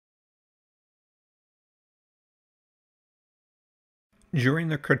During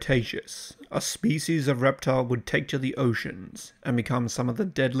the Cretaceous, a species of reptile would take to the oceans and become some of the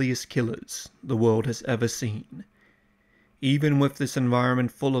deadliest killers the world has ever seen. Even with this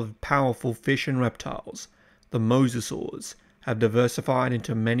environment full of powerful fish and reptiles, the mosasaurs have diversified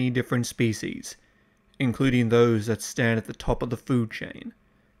into many different species, including those that stand at the top of the food chain.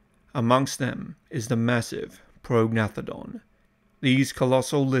 Amongst them is the massive Prognathodon. These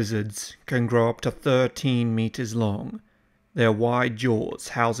colossal lizards can grow up to 13 meters long, their wide jaws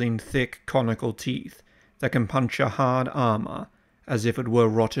housing thick conical teeth that can puncture hard armor as if it were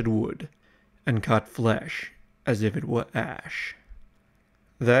rotted wood, and cut flesh as if it were ash.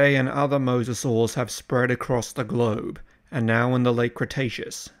 They and other mosasaurs have spread across the globe, and now in the late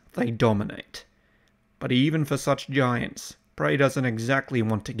Cretaceous, they dominate. But even for such giants, prey doesn't exactly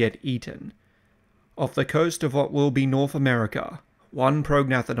want to get eaten. Off the coast of what will be North America, one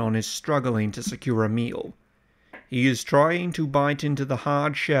Prognathodon is struggling to secure a meal. He is trying to bite into the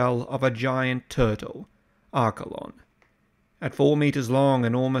hard shell of a giant turtle, Archelon. At 4 meters long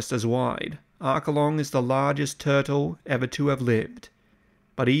and almost as wide, Archelon is the largest turtle ever to have lived.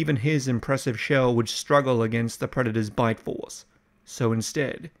 But even his impressive shell would struggle against the predator's bite force, so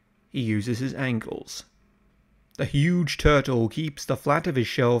instead, he uses his ankles. The huge turtle keeps the flat of his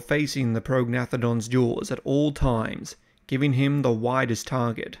shell facing the Prognathodon's jaws at all times, giving him the widest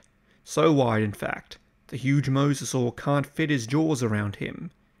target. So wide, in fact, the huge mosasaur can't fit his jaws around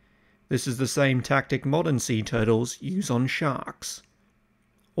him. This is the same tactic modern sea turtles use on sharks.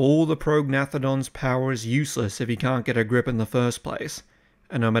 All the Prognathodon's power is useless if he can't get a grip in the first place,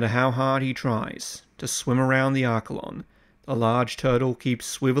 and no matter how hard he tries to swim around the Archelon, the large turtle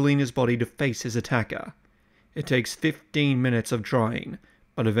keeps swiveling his body to face his attacker. It takes 15 minutes of trying,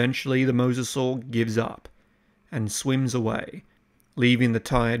 but eventually the mosasaur gives up and swims away, leaving the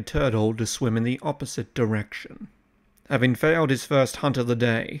tired turtle to swim in the opposite direction. Having failed his first hunt of the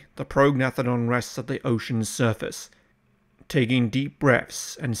day, the Prognathodon rests at the ocean's surface, taking deep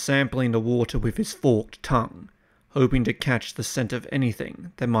breaths and sampling the water with his forked tongue, hoping to catch the scent of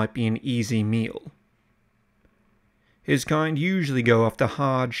anything that might be an easy meal. His kind usually go after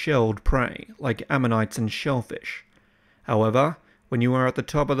hard-shelled prey, like ammonites and shellfish. However, when you are at the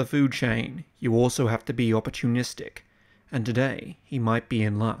top of the food chain, you also have to be opportunistic, and today he might be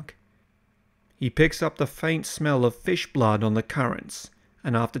in luck. He picks up the faint smell of fish blood on the currents,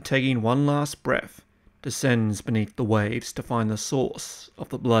 and after taking one last breath, descends beneath the waves to find the source of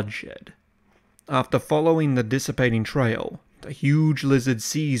the bloodshed. After following the dissipating trail, the huge lizard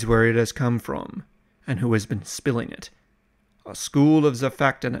sees where it has come from, and who has been spilling it. A school of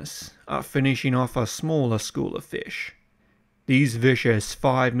Zophanctinus are finishing off a smaller school of fish. These vicious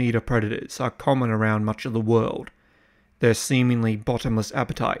 5-meter predators are common around much of the world. Their seemingly bottomless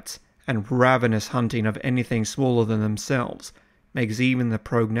appetites and ravenous hunting of anything smaller than themselves makes even the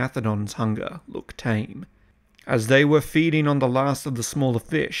Prognathodon's hunger look tame. As they were feeding on the last of the smaller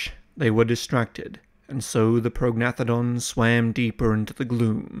fish, they were distracted, and so the Prognathodon swam deeper into the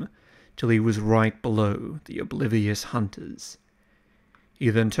gloom, till he was right below the oblivious hunters. He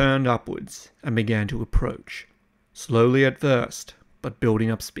then turned upwards and began to approach, slowly at first, but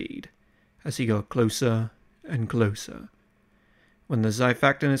building up speed, as he got closer and closer. When the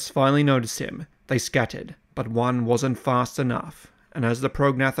Zophanctinus finally noticed him, they scattered, but one wasn't fast enough, and as the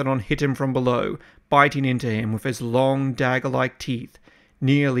Prognathodon hit him from below, biting into him with his long dagger-like teeth,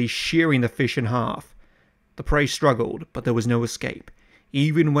 nearly shearing the fish in half, the prey struggled, but there was no escape.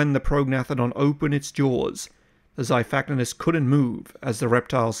 Even when the Prognathodon opened its jaws, the Zophanctinus couldn't move as the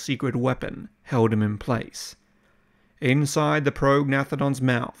reptile's secret weapon held him in place. Inside the Prognathodon's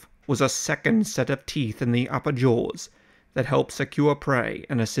mouth was a second set of teeth in the upper jaws that helped secure prey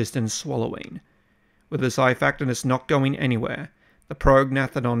and assist in swallowing. With the Zophanctinus not going anywhere, the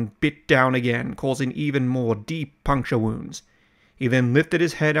Prognathodon bit down again, causing even more deep puncture wounds. He then lifted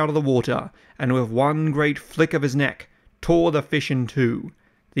his head out of the water, and with one great flick of his neck, tore the fish in two.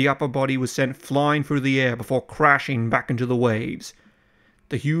 The upper body was sent flying through the air before crashing back into the waves.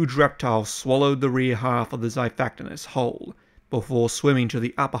 The huge reptile swallowed the rear half of the Zophanctinus whole, before swimming to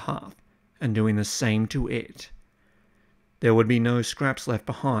the upper half and doing the same to it. There would be no scraps left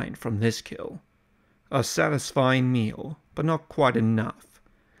behind from this kill. A satisfying meal, but not quite enough.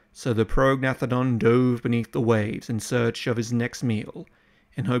 So the Prognathodon dove beneath the waves in search of his next meal,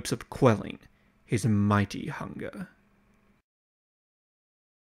 in hopes of quelling his mighty hunger.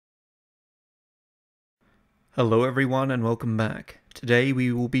 Hello everyone and welcome back. Today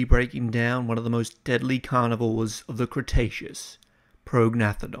we will be breaking down one of the most deadly carnivores of the Cretaceous,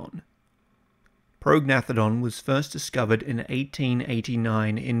 Prognathodon. Prognathodon was first discovered in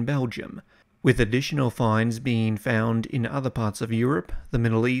 1889 in Belgium with additional finds being found in other parts of Europe, the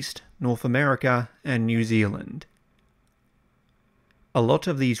Middle East, North America, and New Zealand. A lot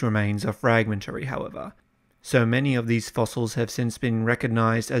of these remains are fragmentary, however, so many of these fossils have since been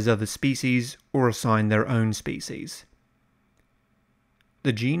recognized as other species or assigned their own species.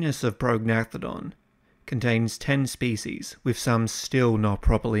 The genus of Prognathodon contains 10 species, with some still not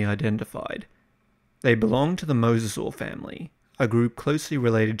properly identified. They belong to the mosasaur family, a group closely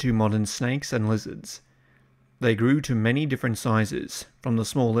related to modern snakes and lizards. They grew to many different sizes, from the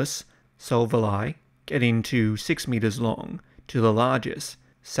smallest, Solvali, getting to 6 meters long, to the largest,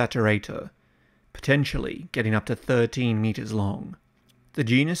 Saturator, potentially getting up to 13 meters long. The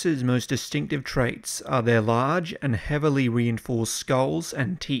genus's most distinctive traits are their large and heavily reinforced skulls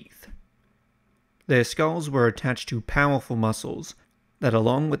and teeth. Their skulls were attached to powerful muscles that,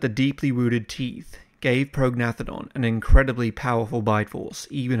 along with the deeply rooted teeth, gave Prognathodon an incredibly powerful bite force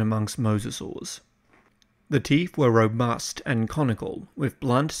even amongst mosasaurs. The teeth were robust and conical, with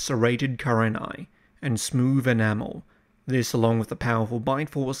blunt serrated carinae and smooth enamel. This, along with the powerful bite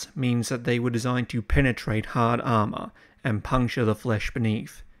force, means that they were designed to penetrate hard armor and puncture the flesh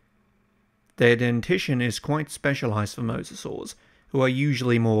beneath. Their dentition is quite specialized for mosasaurs, who are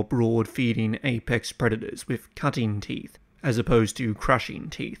usually more broad-feeding apex predators with cutting teeth, as opposed to crushing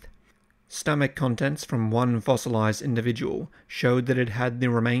teeth. Stomach contents from one fossilized individual showed that it had the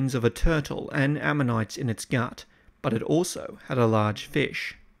remains of a turtle and ammonites in its gut, but it also had a large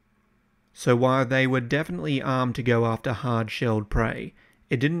fish. So while they were definitely armed to go after hard-shelled prey,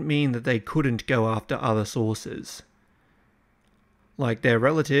 it didn't mean that they couldn't go after other sources. Like their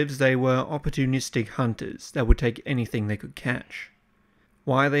relatives, they were opportunistic hunters that would take anything they could catch.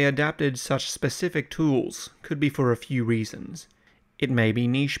 Why they adapted such specific tools could be for a few reasons. It may be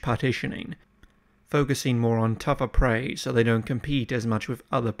niche partitioning, focusing more on tougher prey so they don't compete as much with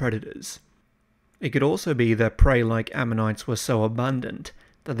other predators. It could also be that prey like ammonites were so abundant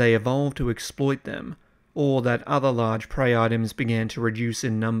that they evolved to exploit them, or that other large prey items began to reduce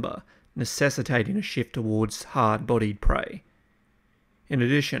in number, necessitating a shift towards hard-bodied prey. In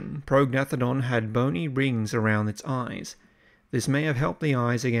addition, Prognathodon had bony rings around its eyes. This may have helped the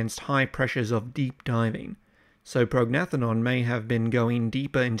eyes against high pressures of deep diving, so Prognathodon may have been going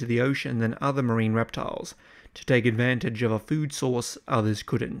deeper into the ocean than other marine reptiles to take advantage of a food source others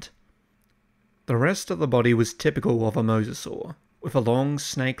couldn't. The rest of the body was typical of a mosasaur, with a long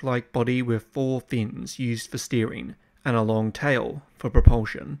snake-like body with 4 fins used for steering, and a long tail for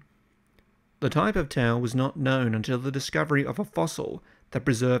propulsion. The type of tail was not known until the discovery of a fossil that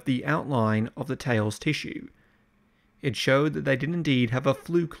preserved the outline of the tail's tissue. It showed that they did indeed have a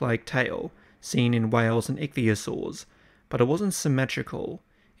fluke-like tail, seen in whales and ichthyosaurs, but it wasn't symmetrical.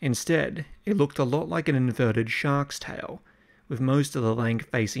 Instead, it looked a lot like an inverted shark's tail, with most of the length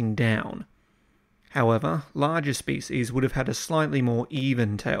facing down. However, larger species would have had a slightly more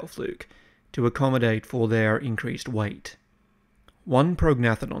even tail fluke to accommodate for their increased weight. One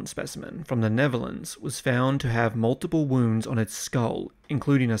Prognathodon specimen from the Netherlands was found to have multiple wounds on its skull,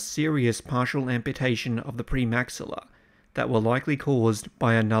 including a serious partial amputation of the premaxilla that were likely caused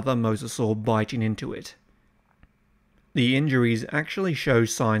by another mosasaur biting into it. The injuries actually show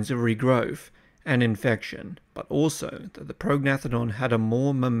signs of regrowth and infection, but also that the Prognathodon had a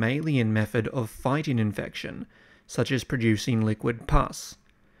more mammalian method of fighting infection, such as producing liquid pus,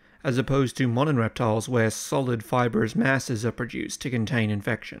 as opposed to modern reptiles where solid fibrous masses are produced to contain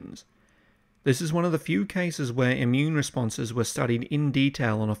infections. This is one of the few cases where immune responses were studied in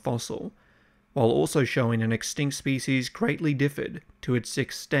detail on a fossil, while also showing an extinct species greatly differed to its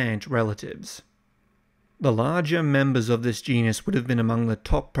extant relatives. The larger members of this genus would have been among the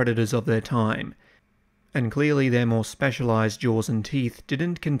top predators of their time, and clearly their more specialized jaws and teeth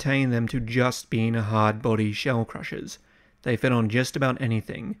didn't contain them to just being a hard-body shell crushers. They fed on just about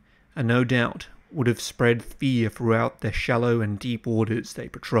anything, and no doubt would have spread fear throughout the shallow and deep waters they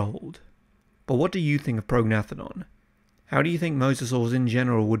patrolled. But what do you think of Prognathodon? How do you think mosasaurs in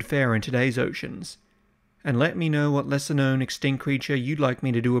general would fare in today's oceans? And let me know what lesser-known extinct creature you'd like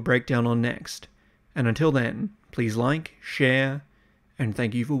me to do a breakdown on next. And until then, please like, share, and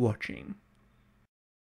thank you for watching.